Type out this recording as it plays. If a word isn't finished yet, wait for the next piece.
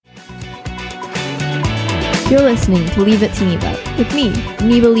You're listening to Leave It to Neva with me,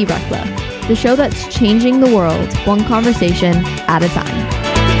 Neva Lee Rekla, the show that's changing the world one conversation at a time.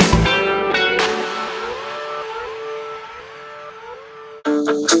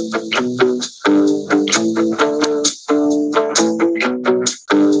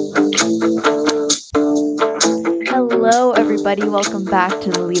 Hello, everybody. Welcome back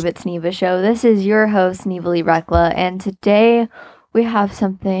to the Leave It to Neva show. This is your host, Neva Lee Rekla, and today we have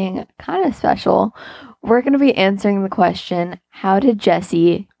something kind of special. We're going to be answering the question, how did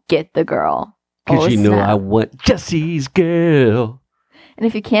Jessie get the girl? Because you know I want Jessie's girl. And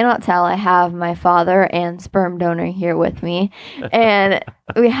if you cannot tell, I have my father and sperm donor here with me. And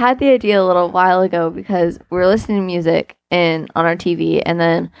we had the idea a little while ago because we were listening to music on our TV, and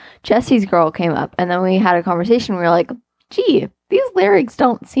then Jessie's Girl came up, and then we had a conversation. We were like, gee, these lyrics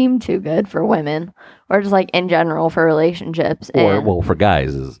don't seem too good for women, or just like in general for relationships. Or for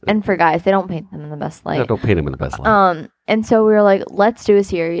guys. And for guys, they don't paint them in the best light. No, don't paint them in the best light. And so we were like, let's do a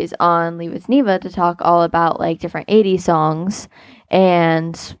series on Leave It to Neva to talk all about like different 80s songs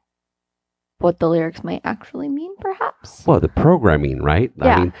and what the lyrics might actually mean, perhaps. Well, the programming, right?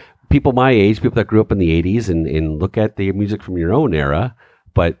 Yeah. I mean, people my age, people that grew up in the 80s and look at the music from your own era,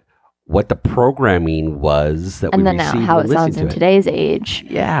 but what the programming was that and we then received now how it listened sounds to in it. today's age.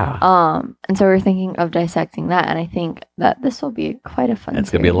 Yeah. And so we're thinking of dissecting that, and I think that this will be quite a fun It's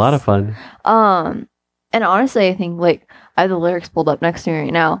going to be a lot of fun. And honestly, I think like I have the lyrics pulled up next to me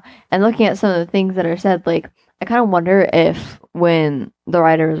right now, and looking at some of the things that are said, like I kind of wonder if when the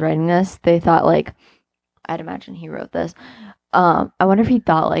writer was writing this, they thought like, I'd imagine he wrote this. I wonder if he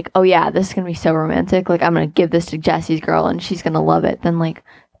thought like, oh yeah, this is gonna be so romantic. Like I'm gonna give this to Jessie's Girl and she's gonna love it. Then like,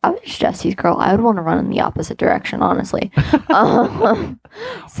 I was Jessie's Girl, I would want to run in the opposite direction, honestly.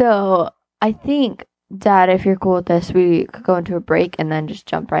 So I think, Dad, if you're cool with this, we could go into a break and then just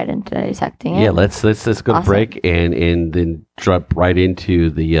jump right into dissecting it. Yeah, let's go to break and then jump right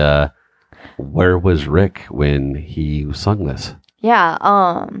into the where was Rick when he sung this? Yeah.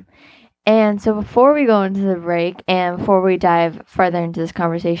 And so before we go into the break and before we dive further into this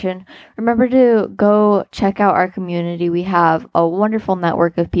conversation, remember to go check out our community. We have a wonderful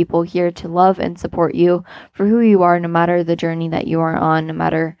network of people here to love and support you for who you are, no matter the journey that you are on, no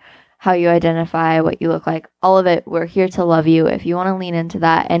matter how you identify, what you look like, all of it. We're here to love you. If you want to lean into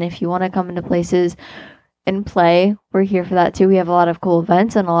that, and if you want to come into places and play, we're here for that too. We have a lot of cool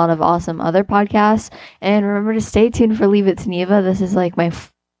events and a lot of awesome other podcasts. And remember to stay tuned for Leave It to Neva. This is like my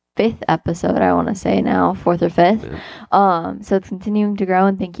fifth episode, I want to say now, fourth or fifth. Yeah. So it's continuing to grow,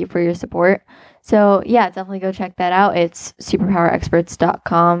 and thank you for your support. So yeah, definitely go check that out. It's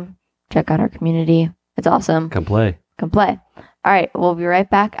superpowerexperts.com. Check out our community. It's awesome. Come play. All right, we'll be right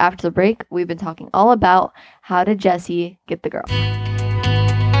back after the break. We've been talking all about how did Jessie get the girl.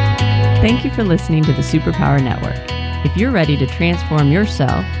 Thank you for listening to the Superpower Network. If you're ready to transform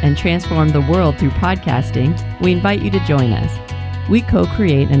yourself and transform the world through podcasting, we invite you to join us. We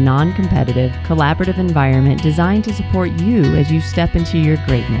co-create a non-competitive, collaborative environment designed to support you as you step into your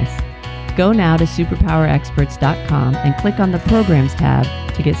greatness. Go now to superpowerexperts.com and click on the Programs tab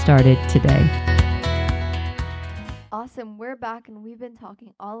to get started today. Awesome. We're back, and we've been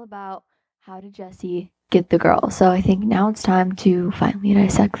talking all about how did Jessie get the girl. So I think now it's time to finally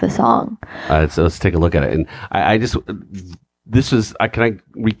dissect the song. So let's take a look at it. And can I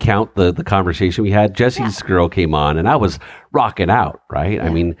recount the conversation we had? Jessie's Girl came on, and I was rocking out, right? Yeah. I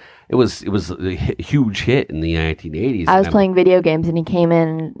mean, it was a huge hit in the 1980s. I was playing video games, and he came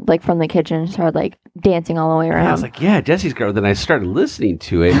in like from the kitchen and started like dancing all the way around. And I was like, yeah, Jessie's Girl. Then I started listening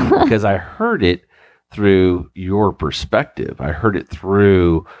to it because I heard it through your perspective. I heard it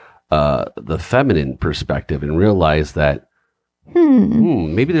through the feminine perspective and realized that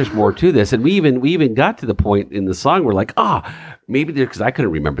maybe there's more to this. And we even got to the point in the song where like, maybe there, because I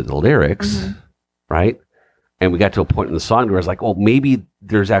couldn't remember the lyrics, right? And we got to a point in the song where I was like, oh, maybe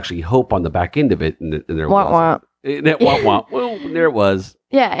there's actually hope on the back end of it. And there was. Well, there it was.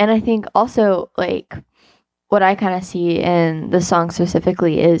 Yeah, and I think also like what I kind of see in the song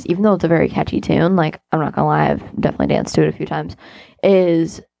specifically is, even though it's a very catchy tune, like I'm not gonna lie, I've definitely danced to it a few times,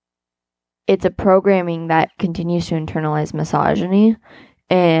 is it's a programming that continues to internalize misogyny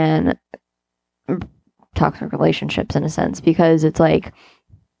and toxic relationships in a sense, because it's like,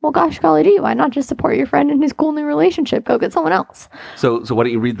 well, gosh, golly gee, why not just support your friend in his cool new relationship? Go get someone else. So why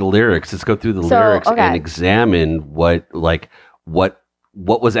don't you read the lyrics? Let's go through the lyrics and examine what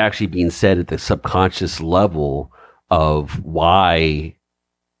was actually being said at the subconscious level of why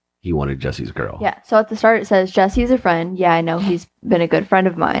he wanted Jessie's girl. Yeah. So at the start it says, Jesse's a friend. Yeah, I know he's been a good friend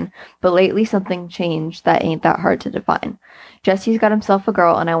of mine. But lately something changed that ain't that hard to define. Jesse's got himself a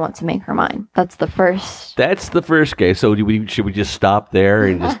girl and I want to make her mine. That's the first. Okay. So should we just stop there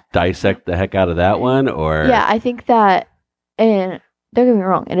and just dissect the heck out of that one? Or Yeah, I think that, and don't get me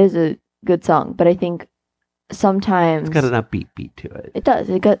wrong, it is a good song, but I think sometimes it's got an upbeat beat to it. It does.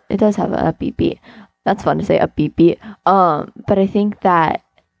 It does have an upbeat beat. That's fun to say, upbeat beat. But I think that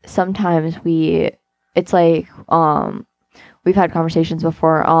sometimes it's like we've had conversations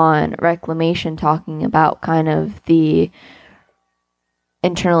before on Reclamation talking about kind of the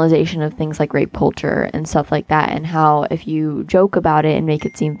internalization of things like rape culture and stuff like that, and how if you joke about it and make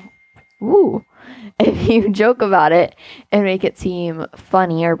it seem if you joke about it and make it seem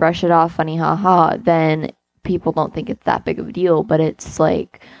funny or brush it off, funny haha, then people don't think it's that big of a deal. But it's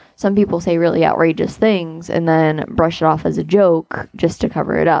like some people say really outrageous things and then brush it off as a joke just to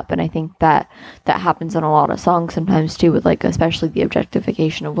cover it up. And I think that happens in a lot of songs sometimes too, with like especially the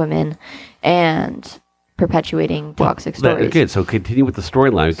objectification of women and perpetuating toxic stories. Good. So continue with the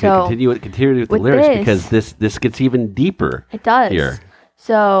storyline. So continue with the lyrics, because this gets even deeper. It does. Here.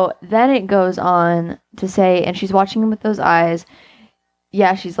 So then it goes on to say, and she's watching him with those eyes.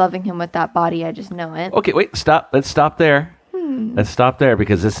 Yeah, she's loving him with that body. I just know it. Okay, wait, stop. Let's stop there. Let's stop there,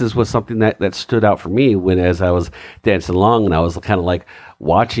 because this was something that stood out for me as I was dancing along, and I was kind of like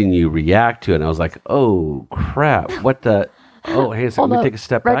watching you react to it, and I was like, oh, crap. What the? Oh, hey, so let me take a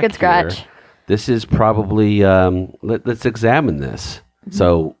step back Record scratch. here. This is probably, let's examine this. Mm-hmm.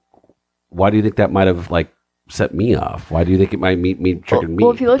 So why do you think that might have like set me off? Why do you think it might triggered me?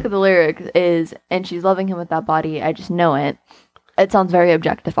 Well, if you look at the lyrics, and she's loving him with that body, I just know it. It sounds very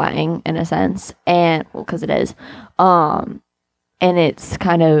objectifying in a sense, and because it is, and it's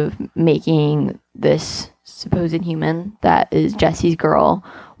kind of making this supposed human that is Jesse's girl.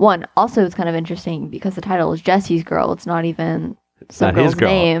 One, also it's kind of interesting because the title is Jesse's Girl. It's not even some girl's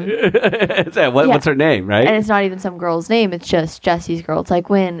name. What's her name, right? And it's not even some girl's name. It's just Jesse's Girl. It's like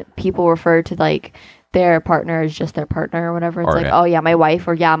when people refer to like their partner as just their partner or whatever. It's oh yeah, my wife,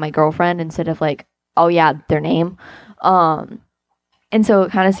 or yeah, my girlfriend, instead of like, oh yeah, their name. And so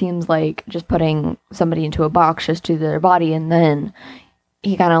it kind of seems like just putting somebody into a box just to their body, and then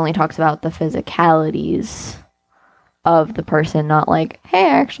he kind of only talks about the physicalities of the person, not like, hey,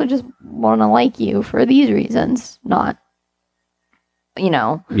 I actually just want to like you for these reasons, not,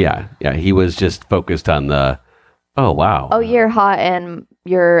 Yeah, he was just focused on the, oh, wow. Oh, you're hot and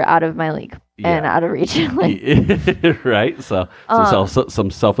you're out of my league and out of reach. Right? So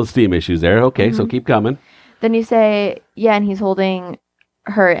some self-esteem issues there. Okay, mm-hmm. So keep coming. Then you say, yeah, and he's holding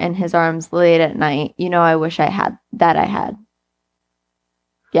her in his arms late at night. I wish I had that.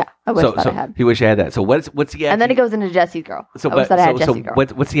 Yeah, I wish I had. He wish I had that. So what's he actually... And then it goes into Jesse's Girl. I wish that I had Jesse's Girl.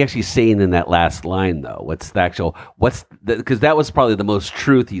 What's he actually saying in that last line, though? Because that was probably the most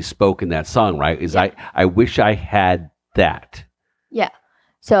truth he spoke in that song, right? I wish I had that. Yeah.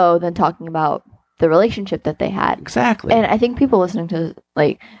 So then talking about the relationship that they had. Exactly. And I think people listening to,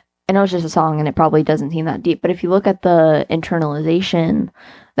 like, I know it's just a song and it probably doesn't seem that deep, but if you look at the internalization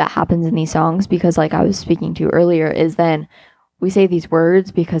that happens in these songs, because like I was speaking to earlier, is then we say these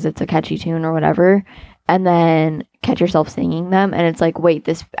words because it's a catchy tune or whatever, and then catch yourself singing them, and it's like, wait,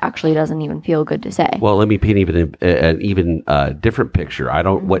 this actually doesn't even feel good to say. Well, let me paint an even different picture. I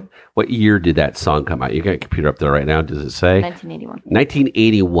don't, Mm-hmm. what year did that song come out? You got a computer up there right now. Does it say? 1981.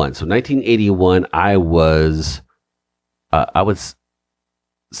 1981. So 1981, I was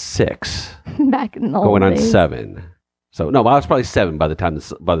 6. Back in the old going on days. 7. So no, I was probably 7 by the time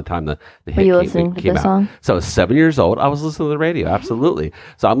the hit Were you listening to came this out. song? So I was 7 years old. I was listening to the radio, absolutely.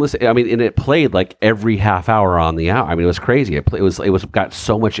 So I'm listening. I mean, and it played like every half hour on the hour. I mean, it was crazy. It was got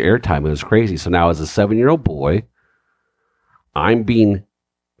so much airtime. It was crazy. So now, as a 7-year-old boy, I'm being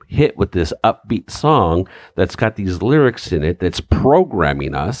hit with this upbeat song that's got these lyrics in it that's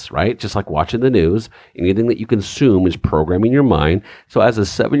programming us, right? Just like watching the news. Anything that you consume is programming your mind. So as a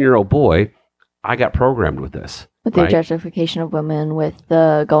 7-year-old boy, I got programmed with this. With the objectification of women, with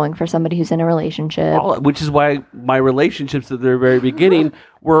the going for somebody who's in a relationship. Which is why my relationships at the very beginning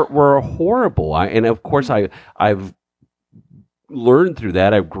were horrible. And of course, I've learned through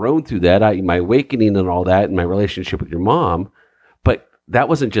that. I've grown through that. My awakening and all that, and my relationship with your mom. But that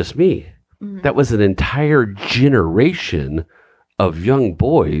wasn't just me. Mm-hmm. That was an entire generation of young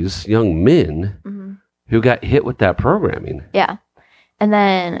boys, young men, mm-hmm. who got hit with that programming. Yeah. And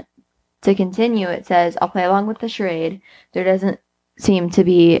then to continue, it says, I'll play along with the charade. There doesn't seem to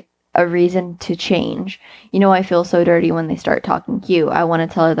be a reason to change. I feel so dirty when they start talking cute. I want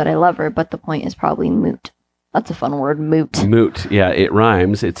to tell her that I love her, but the point is probably moot. That's a fun word, moot. Moot. Yeah, it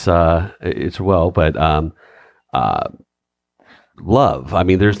rhymes. It's well, but love. I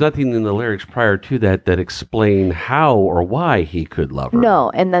mean, there's nothing in the lyrics prior to that explain how or why he could love her. No,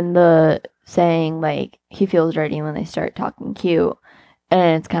 and then the saying like he feels dirty when they start talking cute,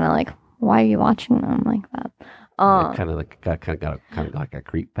 and it's kind of like, why are you watching them like that? Kind of like a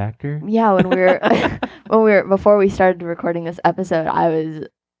creep factor. Yeah, when we were before we started recording this episode,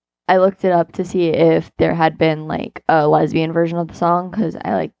 I looked it up to see if there had been like a lesbian version of the song because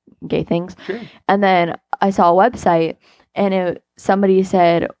I like gay things. Sure. And then I saw a website and somebody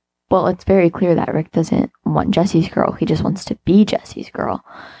said, well, it's very clear that Rick doesn't want Jessie's girl. He just wants to be Jessie's girl.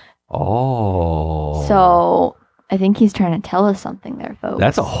 Oh. So I think he's trying to tell us something there, folks.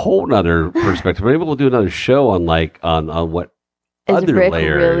 That's a whole nother perspective. Maybe we'll do another show on on what Is other Rick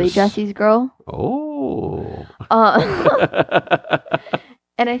layers. really Jessie's girl? Oh.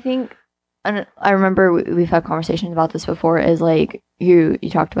 And I think, and I remember we've had conversations about this before, is like you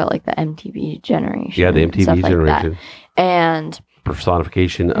talked about like the MTV generation. Yeah, the MTV generation. Like and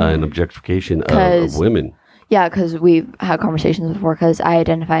personification and objectification of women. Yeah, because we've had conversations before because I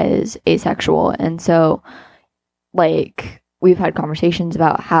identify as asexual. And so like we've had conversations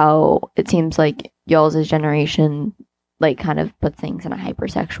about how it seems like y'all's generation like kind of put things in a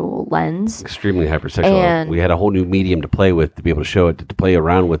hypersexual lens. Extremely hypersexual. And we had a whole new medium to play with, to be able to show it, to play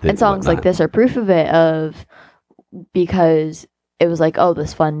around with it. And songs like this are proof of it, because it was like, oh,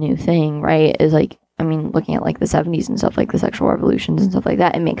 this fun new thing, right? Is like, I mean, looking at like the 70s and stuff, like the sexual revolutions and stuff like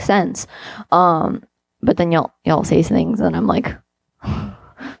that, it makes sense. But then y'all say things and I'm like,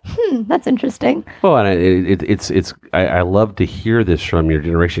 that's interesting. Well, and I love to hear this from your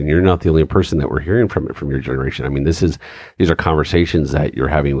generation. You're not the only person that we're hearing from your generation. I mean, these are conversations that you're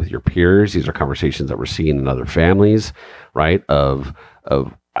having with your peers. These are conversations that we're seeing in other families, right? Of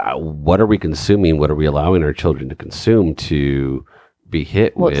what are we consuming? What are we allowing our children to consume to be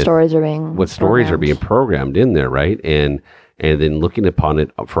hit with? What stories are being programmed in there, right? And then looking upon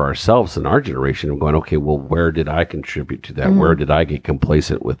it for ourselves in our generation and going, okay, well, where did I contribute to that? Mm-hmm. Where did I get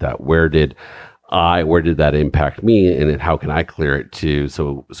complacent with that? Where did that impact me? And how can I clear it too?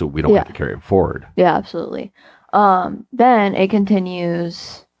 So we don't have to carry it forward. Yeah, absolutely. Then it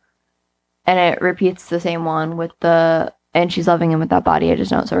continues and it repeats the same one with and she's loving him with that body. I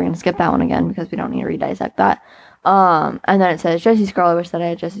just know it. So we're going to skip that one again because we don't need to redissect that. And then it says, Jessie's girl, I wish that I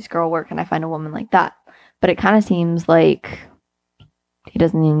had Jessie's girl. Where can I find a woman like that? But it kind of seems like he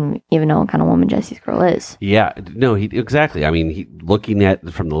doesn't even know what kind of woman Jessie's girl is. Yeah, no, exactly. I mean, looking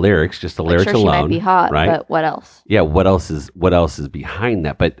at from the lyrics, just the lyrics alone, she might be hot, right? But what else? Yeah, what else is behind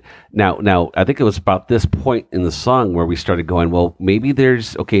that? But now, I think it was about this point in the song where we started going, well, maybe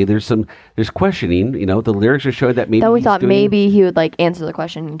there's questioning. You know, the lyrics are showing that maybe. Then we thought maybe he would like answer the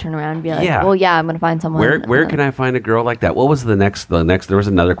question and turn around and be like, well, yeah, I'm going to find someone. Where can I find a girl like that? What was the next? There was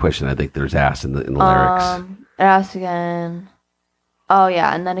another question I think there's asked in the lyrics. It asks again. Oh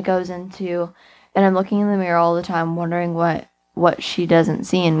yeah, and then it goes into, and I'm looking in the mirror all the time, wondering what she doesn't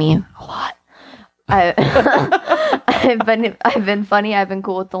see in me. A lot. I've been funny. I've been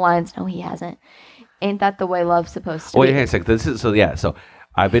cool with the lines. No, he hasn't. Ain't that the way love's supposed to be? Wait a second. So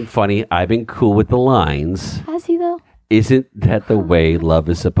I've been funny. I've been cool with the lines. Has he though? Isn't that the way love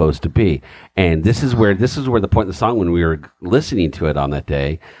is supposed to be? And this is where the point of the song when we were listening to it on that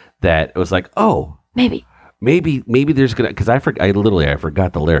day, that it was like, oh, maybe there's gonna, because I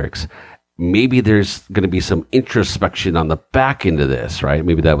forgot the lyrics. Maybe there's gonna be some introspection on the back end of this, right?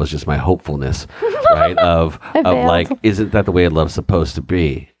 Maybe that was just my hopefulness, right? Of like, isn't that the way love's supposed to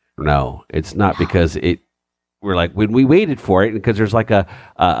be? No, it's not, because we're like, when we waited for it, because there's like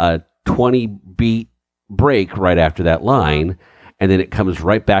a 20 beat break right after that line, and then it comes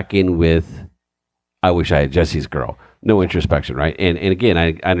right back in with, I wish I had Jessie's girl. No introspection, right? And again,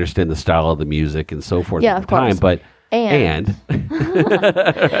 I understand the style of the music and so forth at the time, but and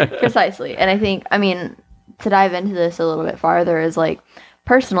precisely. And I think, I mean, to dive into this a little bit farther is like,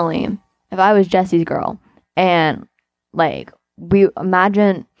 personally, if I was Jessie's girl and like we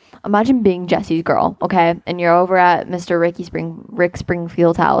imagine being Jessie's girl, okay? And you're over at Mr. Rick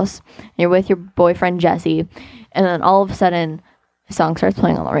Springfield's house, and you're with your boyfriend Jessie, and then all of a sudden his song starts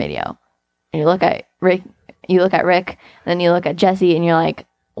playing on the radio. And you look at Rick, and then you look at Jessie, and you're like,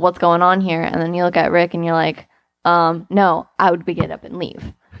 what's going on here? And then you look at Rick, and you're like, no, I would get up and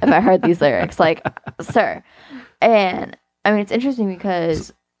leave if I heard these lyrics. Like, sir. And, I mean, it's interesting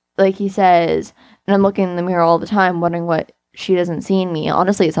because, like he says, and I'm looking in the mirror all the time wondering what she doesn't see in me.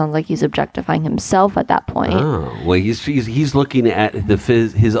 Honestly, it sounds like he's objectifying himself at that point. Oh, well, he's looking at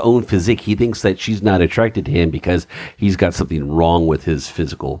his own physique. He thinks that she's not attracted to him because he's got something wrong with his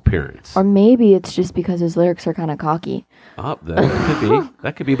physical appearance. Or maybe it's just because his lyrics are kind of cocky. Oh, that could be.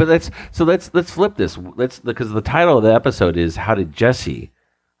 That could be. But let's flip this. Because the title of the episode is "How did Jessie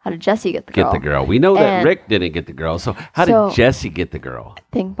get the girl?" Get the girl. We know that Rick didn't get the girl. So how did Jessie get the girl? I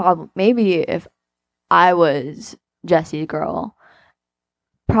think maybe if I was Jessie's girl,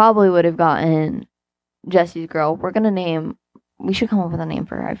 probably would have gotten Jessie's girl. We should come up with a name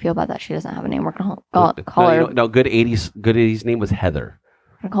for her. I feel bad that she doesn't have a name. We're gonna call her. No, good 80s name was Heather.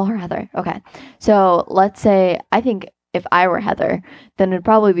 We're gonna call her Heather. Okay. So let's say, I think if I were Heather, then it'd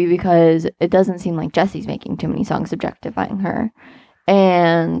probably be because it doesn't seem like Jessie's making too many songs objectifying her.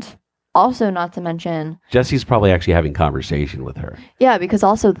 And also, not to mention, Jessie's probably actually having conversation with her. Yeah, because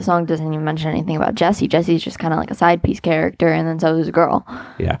also the song doesn't even mention anything about Jessie. Jessie's just kind of like a side piece character, and then so is a girl.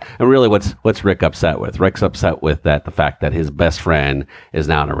 Yeah, and really, what's Rick upset with? Rick's upset with the fact that his best friend is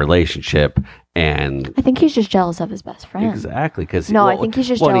now in a relationship, and I think he's just jealous of his best friend. Exactly, because I think he's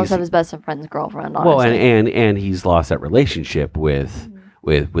just jealous of his best friend's girlfriend. Honestly. Well, and he's lost that relationship with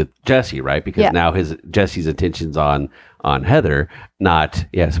Jessie, right? Because now Jessie's attention's on Heather, not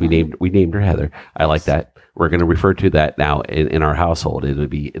we named her Heather. I like that. We're going to refer to that now in our household. It'll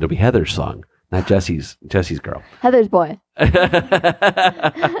be Heather's song, not Jessie's girl. Heather's boy.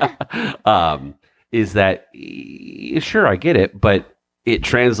 Is that sure? I get it, but it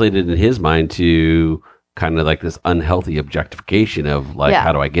translated in his mind to kind of like this unhealthy objectification of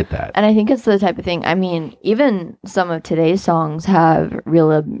how do I get that? And I think it's the type of thing. I mean, even some of today's songs have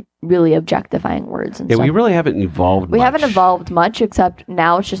really objectifying words and stuff. We really haven't evolved. We haven't evolved much, except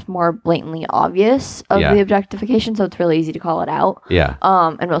now it's just more blatantly obvious of the objectification, so it's really easy to call it out. Yeah.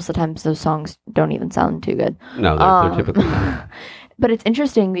 And most of the times those songs don't even sound too good. No, they're typically not. But it's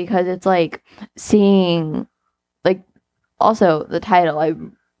interesting because it's like seeing, like, also the title I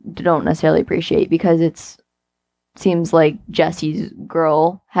don't necessarily appreciate because it seems like Jessie's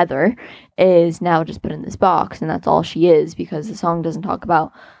girl, Heather, is now just put in this box, and that's all she is, because the song doesn't talk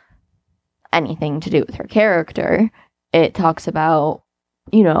about anything to do with her character. It talks about,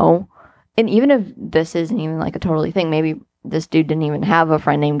 and even if this isn't even like a totally thing, maybe this dude didn't even have a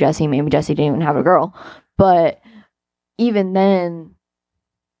friend named Jessie, maybe Jessie didn't even have a girl, but even then,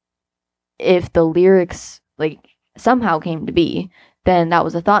 if the lyrics somehow came to be, then that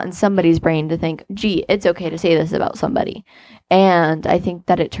was a thought in somebody's brain to think, gee, it's okay to say this about somebody. And I think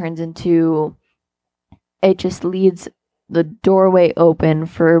that it just leaves the doorway open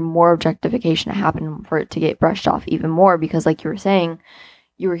for more objectification to happen, for it to get brushed off even more, because like you were saying,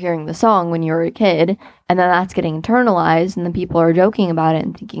 you were hearing the song when you were a kid, and then that's getting internalized, and then people are joking about it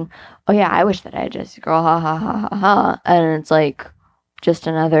and thinking, oh yeah, I wish that I had just a girl, ha ha ha ha ha. And it's like just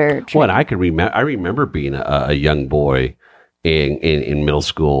another Well, and I remember being a young boy in middle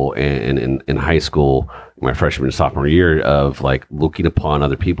school and in high school, my freshman and sophomore year, of like looking upon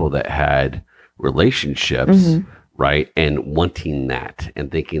other people that had relationships, right, and wanting that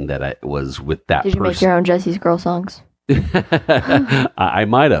and thinking that I was with that person. Did you make your own Jessie's girl songs? I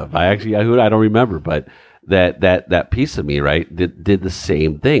might have. I don't remember, but that piece of me, right, did the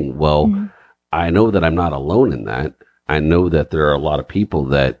same thing. Well, I know that I'm not alone in that. I know that there are a lot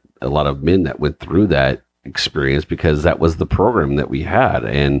of men that went through that experience, because that was the program that we had.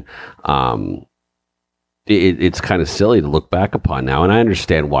 And it's kind of silly to look back upon now, and I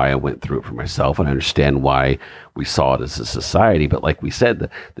understand why I went through it for myself, and I understand why we saw it as a society. But like we said,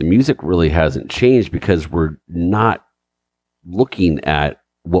 the music really hasn't changed, because we're not looking at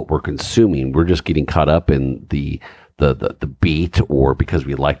what we're consuming. We're just getting caught up in the beat, or because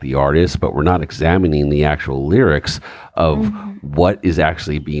we like the artist, but we're not examining the actual lyrics of what is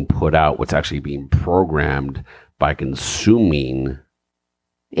actually being put out, what's actually being programmed by consuming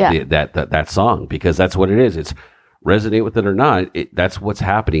that song, because that's what it is. It's resonate with it or not. That's what's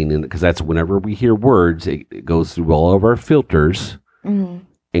happening, and because that's whenever we hear words, it goes through all of our filters and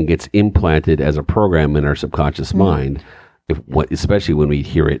gets implanted as a program in our subconscious mind. Especially when we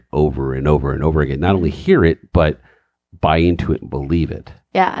hear it over and over and over again, not only hear it, but buy into it and believe it.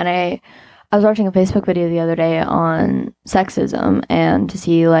 Yeah, and I was watching a Facebook video the other day on sexism, and to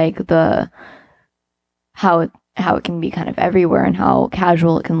see like how it can be kind of everywhere, and how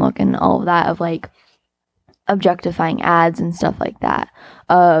casual it can look, and all of that, of like objectifying ads and stuff like that.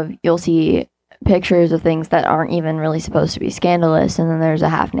 You'll see pictures of things that aren't even really supposed to be scandalous, and then there's a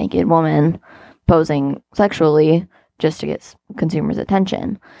half naked woman posing sexually just to get consumers'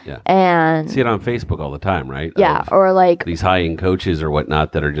 attention. Yeah. And see it on Facebook all the time, right? Yeah. Or like these high-end coaches or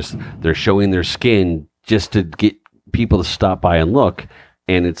whatnot that are they're showing their skin just to get people to stop by and look,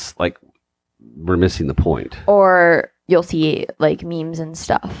 and it's like we're missing the point. Or you'll see like memes and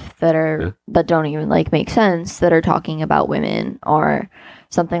stuff that don't even like make sense, that are talking about women or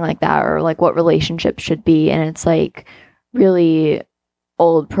something like that, or like what relationships should be, and it's like really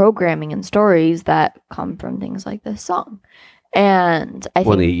old programming and stories that come from things like this song. And I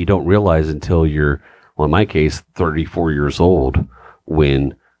think you don't realize until you're, well, in my case, 34 years old,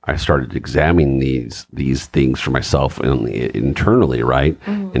 when I started examining these things for myself internally, right?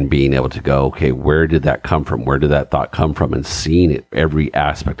 Mm-hmm. And being able to go, okay, where did that come from? Where did that thought come from? And seeing it every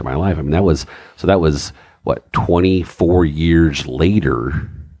aspect of my life. I mean, that was what, 24 years later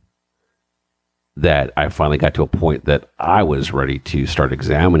that I finally got to a point that I was ready to start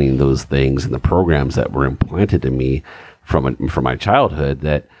examining those things and the programs that were implanted in me from my childhood,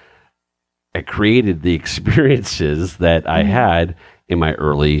 that I created the experiences that I had in my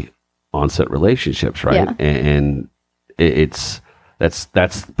early onset relationships, right? Yeah. And that's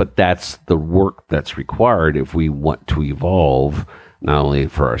the work that's required if we want to evolve, not only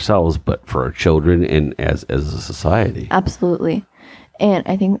for ourselves but for our children and as a society. Absolutely. And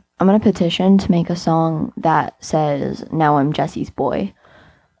I think I'm gonna petition to make a song that says, "Now I'm Jessie's boy,"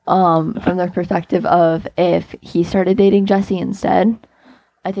 from the perspective of if he started dating Jessie instead.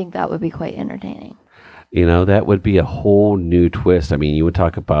 I think that would be quite entertaining. That would be a whole new twist. I mean, you would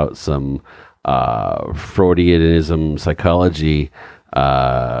talk about some Freudianism, psychology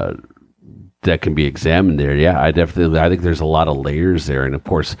that can be examined there. Yeah, I think there's a lot of layers there. And of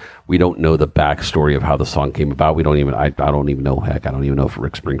course, we don't know the backstory of how the song came about. I don't even know if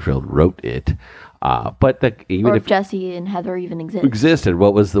Rick Springfield wrote it. Even if Jessie and Heather even existed,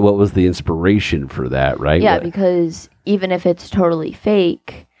 what was the inspiration for that, right? Yeah, because even if it's totally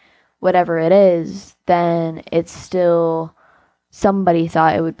fake, whatever it is, then it's still, somebody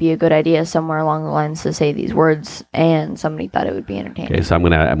thought it would be a good idea somewhere along the lines to say these words, and somebody thought it would be entertaining. Okay, so I'm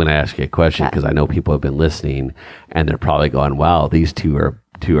gonna ask you a question, because I know people have been listening and they're probably going, "Wow, these two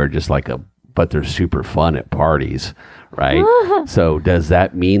are just but they're super fun at parties." Right? So does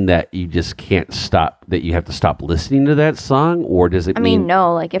that mean that you just can't stop, that you have to stop listening to that song? Or does it mean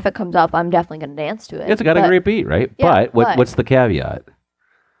no, like if it comes up, I'm definitely going to dance to it. It's got a great beat, right? Yeah, but what's the caveat?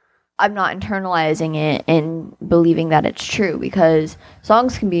 I'm not internalizing it and believing that it's true, because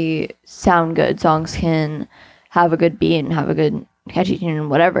songs can sound good. Songs can have a good beat and have a good catchy tune and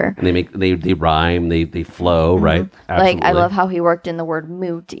whatever. And they rhyme, they flow, right? Absolutely. Like, I love how he worked in the word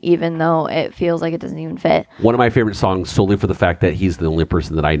moot, even though it feels like it doesn't even fit. One of my favorite songs, solely for the fact that he's the only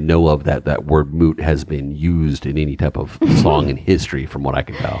person that I know of that word moot has been used in any type of song in history, from what I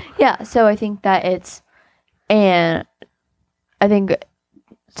can tell. Yeah, so I think that and I think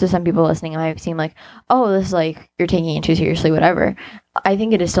to some people listening, it might seem like, oh, this is like, you're taking it too seriously, whatever. I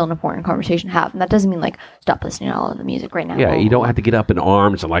think it is still an important conversation to have. And that doesn't mean like, stop listening to all of the music right now. Yeah, you don't have to get up in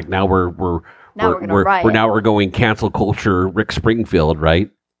arms and like, now we're going cancel culture Rick Springfield,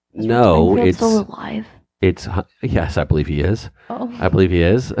 right? No, it's still alive. Yes, I believe he is. Oh. I believe he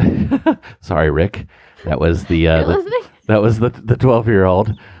is. Sorry, Rick. That was the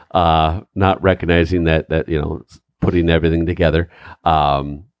 12-year-old not recognizing that putting everything together.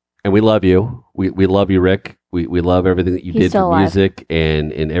 And we love you. We love you, Rick. We love everything that you did for music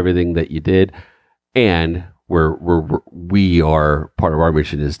and everything that you did. And we are part of our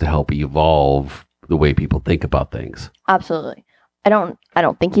mission is to help evolve the way people think about things. Absolutely. I don't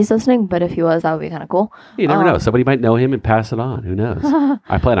think he's listening, but if he was, that would be kind of cool. You never know. Somebody might know him and pass it on. Who knows?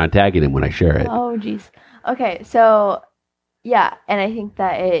 I plan on tagging him when I share it. Oh, geez. Okay, so yeah, and I think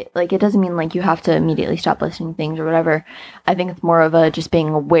that it doesn't mean like you have to immediately stop listening to things or whatever. I think it's more of a just being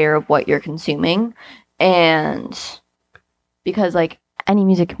aware of what you're consuming, and because like any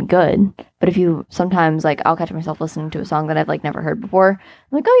music can be good, but if you sometimes like I'll catch myself listening to a song that I've like never heard before.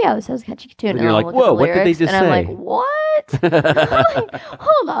 I'm like, oh yeah, this has a catchy tune, and you're like, whoa, what did they just say? And I'm like, what? Like,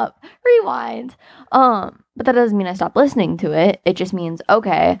 hold up, rewind. But that doesn't mean I stop listening to it. It just means,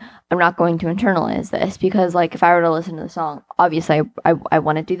 okay, I'm not going to internalize this, because like if I were to listen to the song, obviously I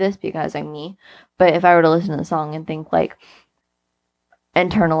want to do this because I'm me, but if I were to listen to the song and think like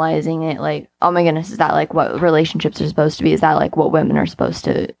internalizing it, like, oh my goodness, is that like what relationships are supposed to be? Is that like what women are supposed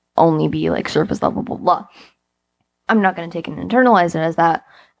to only be, like surface level, blah, blah. I'm not going to take and internalize it as that.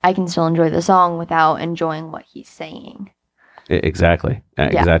 I can still enjoy the song without enjoying what he's saying. Exactly.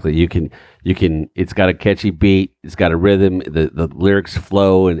 Exactly. You can, it's got a catchy beat. It's got a rhythm. The lyrics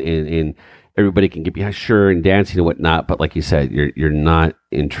flow and everybody can get behind, sure, and dancing and whatnot. But like you said, you're not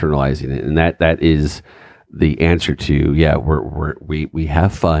internalizing it. And that is the answer to, yeah, we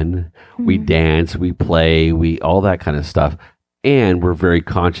have fun. Mm-hmm. We dance, we play, all that kind of stuff. And we're very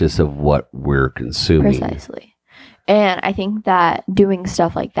conscious of what we're consuming. Precisely. And I think that doing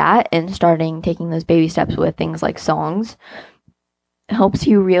stuff like that and taking those baby steps with things like songs helps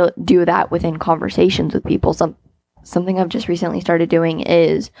you do that within conversations with people. Something I've just recently started doing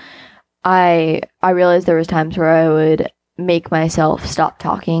is I realized there was times where I would make myself stop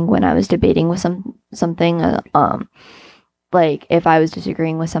talking when I was debating with something. Like if I was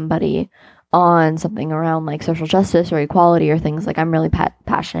disagreeing with somebody on something around like social justice or equality or things like I'm really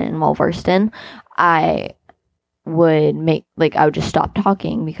passionate and well versed in, I would I would just stop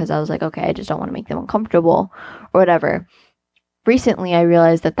talking because I was like, okay, I just don't want to make them uncomfortable or whatever. Recently, I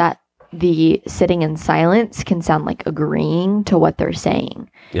realized that the sitting in silence can sound like agreeing to what they're saying.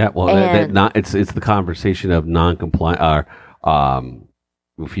 Yeah, well, it's the conversation of non-compliant.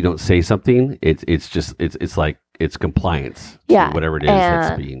 If you don't say something, it's like it's compliance. Yeah, to whatever it is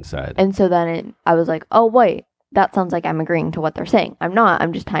that's being said. And so then I was like, oh wait, that sounds like I'm agreeing to what they're saying. I'm not.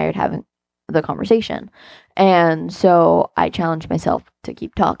 I'm just tired having the conversation, and so I challenged myself to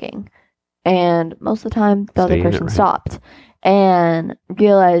keep talking. And most of the time, the other person stopped. And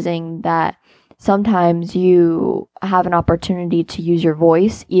realizing that sometimes you have an opportunity to use your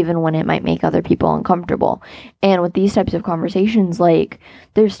voice even when it might make other people uncomfortable. And with these types of conversations, like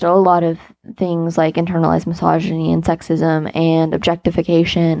there's still a lot of things like internalized misogyny and sexism and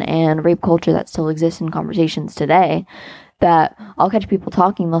objectification and rape culture that still exists in conversations today, that I'll catch people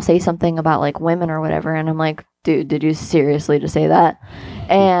talking, they'll say something about like women or whatever, and I'm like, dude, did you seriously just say that?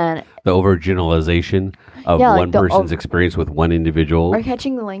 And the overgeneralization of one person's experience with one individual. Or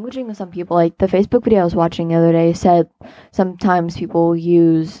catching the languaging of some people. Like the Facebook video I was watching the other day said sometimes people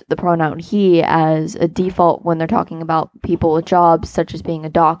use the pronoun he as a default when they're talking about people with jobs such as being a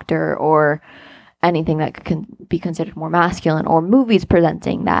doctor or anything that can be considered more masculine, or movies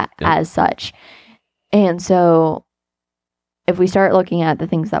presenting that as such. And so if we start looking at the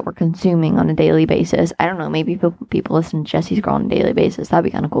things that we're consuming on a daily basis, I don't know, maybe people listen to Jessie's Girl on a daily basis. That'd be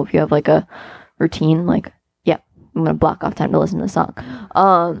kind of cool if you have like a routine, like, yeah, I'm going to block off time to listen to the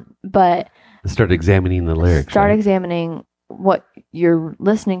song. But start examining the lyrics. Examining what you're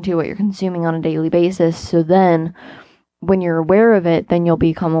listening to, what you're consuming on a daily basis. So then when you're aware of it, then you'll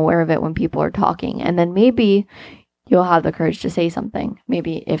become aware of it when people are talking. And then maybe you'll have the courage to say something,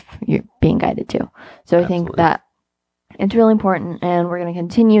 maybe if you're being guided to. So I think that it's really important, and we're going to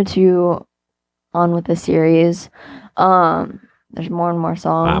continue on with this series. There's more and more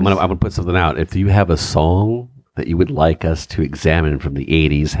songs. I'm gonna put something out. If you have a song that you would like us to examine from the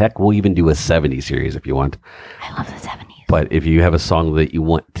 80s, heck, we'll even do a 70s series if you want. I love the 70s. But if you have a song that you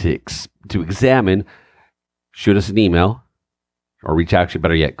want to examine, shoot us an email or reach out.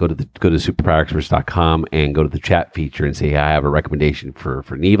 Better yet, go to superpowerexperts.com and go to the chat feature and say, I have a recommendation for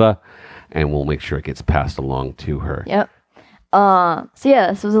Neva, and we'll make sure it gets passed along to her. Yep. So yeah,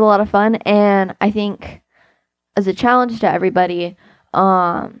 this was a lot of fun, and I think as a challenge to everybody,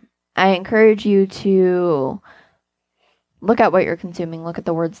 I encourage you to look at what you're consuming, look at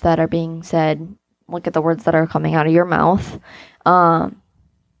the words that are being said, look at the words that are coming out of your mouth. Not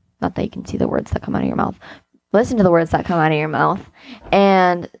that you can see the words that come out of your mouth. Listen to the words that come out of your mouth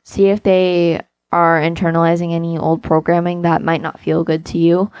and see if they are internalizing any old programming that might not feel good to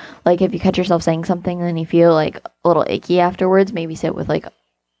you. Like if you catch yourself saying something and you feel like a little icky afterwards, maybe sit with like,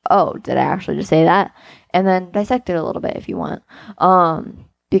 oh, did I actually just say that? And then dissect it a little bit if you want.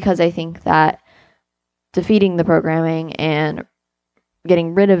 Because I think that defeating the programming and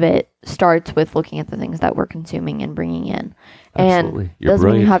getting rid of it starts with looking at the things that we're consuming and bringing in. Absolutely. And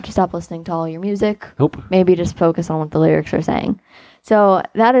doesn't mean you have to stop listening to all your music. Nope. Maybe just focus on what the lyrics are saying. So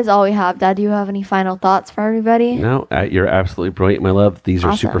that is all we have. Dad, do you have any final thoughts for everybody? No, you're absolutely brilliant, my love. These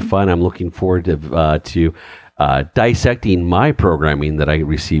are super fun. I'm looking forward to dissecting my programming that I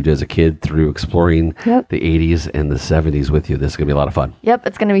received as a kid through exploring the 80s and the 70s with you. This is going to be a lot of fun. Yep,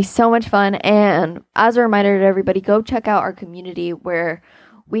 it's going to be so much fun. And as a reminder to everybody, go check out our community where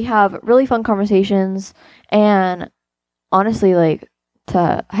we have really fun conversations. And honestly, like,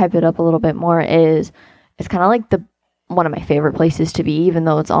 to hype it up a little bit more, it's kind of like one of my favorite places to be, even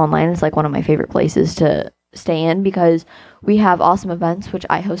though it's online. It's like one of my favorite places to stay in because we have awesome events, which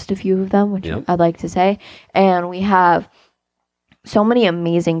I host a few of them, which I'd like to say. And we have so many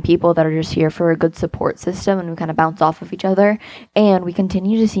amazing people that are just here for a good support system, and we kind of bounce off of each other. And we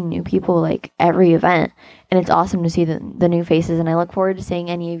continue to see new people like every event, and it's awesome to see the new faces. And I look forward to seeing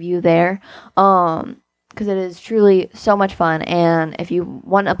any of you there. Because it is truly so much fun. And if you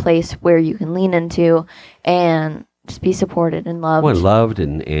want a place where you can lean into and just be supported and loved. Well, loved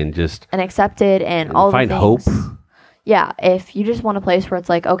and just... and accepted and all the things. Find hope. Yeah, if you just want a place where it's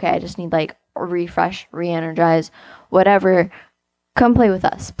like, okay, I just need like a refresh, re-energize, whatever, come play with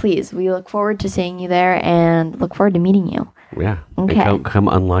us, please. We look forward to seeing you there and look forward to meeting you. Yeah. Okay. And come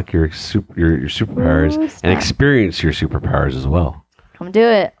unlock your superpowers and experience your superpowers as well. Come do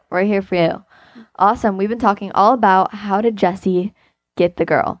it. We're here for you. Awesome. We've been talking all about how did Jessie get the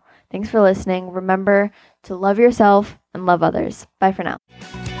girl. Thanks for listening. Remember to love yourself and love others. Bye for now.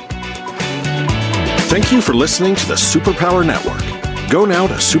 Thank you for listening to the Superpower Network. Go now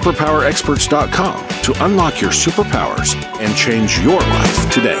to superpowerexperts.com to unlock your superpowers and change your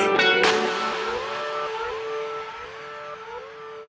life today.